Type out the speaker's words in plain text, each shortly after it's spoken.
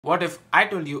What if I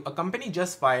told you a company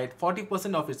just fired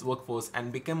 40% of its workforce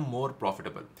and became more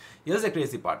profitable? Here's the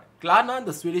crazy part. Klarna,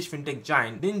 the Swedish fintech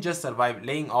giant, didn't just survive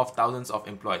laying off thousands of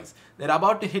employees. They're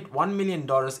about to hit $1 million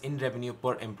in revenue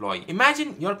per employee.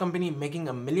 Imagine your company making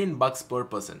 $1 million per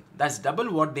person. That's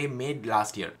double what they made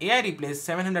last year. AI replaced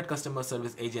 700 customer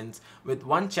service agents with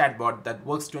one chatbot that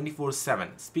works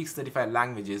 24/7, speaks 35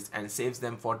 languages, and saves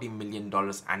them $40 million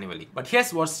annually. But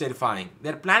here's what's terrifying.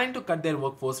 They're planning to cut their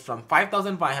workforce from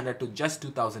 5,500 to just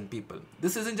 2,000 people.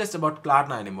 This isn't just about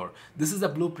Klarna anymore. This is a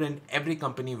blueprint every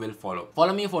company will follow.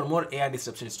 Follow me for more AI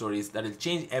disruption stories that will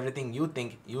change everything you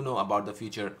think you know about the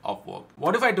future of work.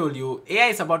 What if I told you AI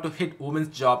is about to hit women's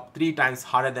job 3 times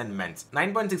harder than men's?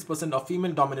 9.6% of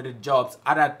female-dominated jobs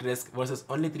are at risk versus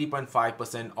only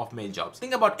 3.5% of male jobs.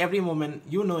 Think about every woman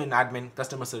you know in admin,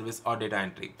 customer service, or data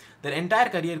entry. Their entire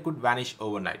career could vanish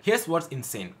overnight. Here's what's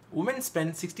insane. Women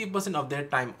spend 60% of their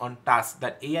time on tasks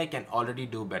that AI can already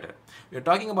do better. We are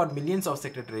talking about millions of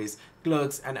secretaries,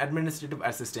 clerks, and administrative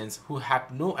assistants who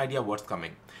have no idea what's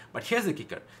coming. But here's the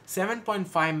kicker.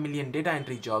 7.5 million data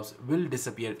entry jobs will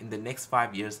disappear in the next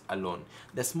 5 years alone.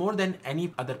 That's more than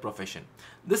any other profession.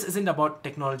 This isn't about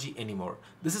technology anymore.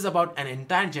 This is about an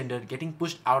entire gender getting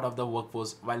pushed out of the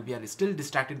workforce while we are still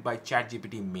distracted by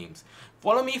ChatGPT memes.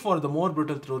 Follow me for the more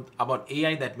brutal truth about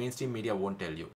AI that mainstream media won't tell you.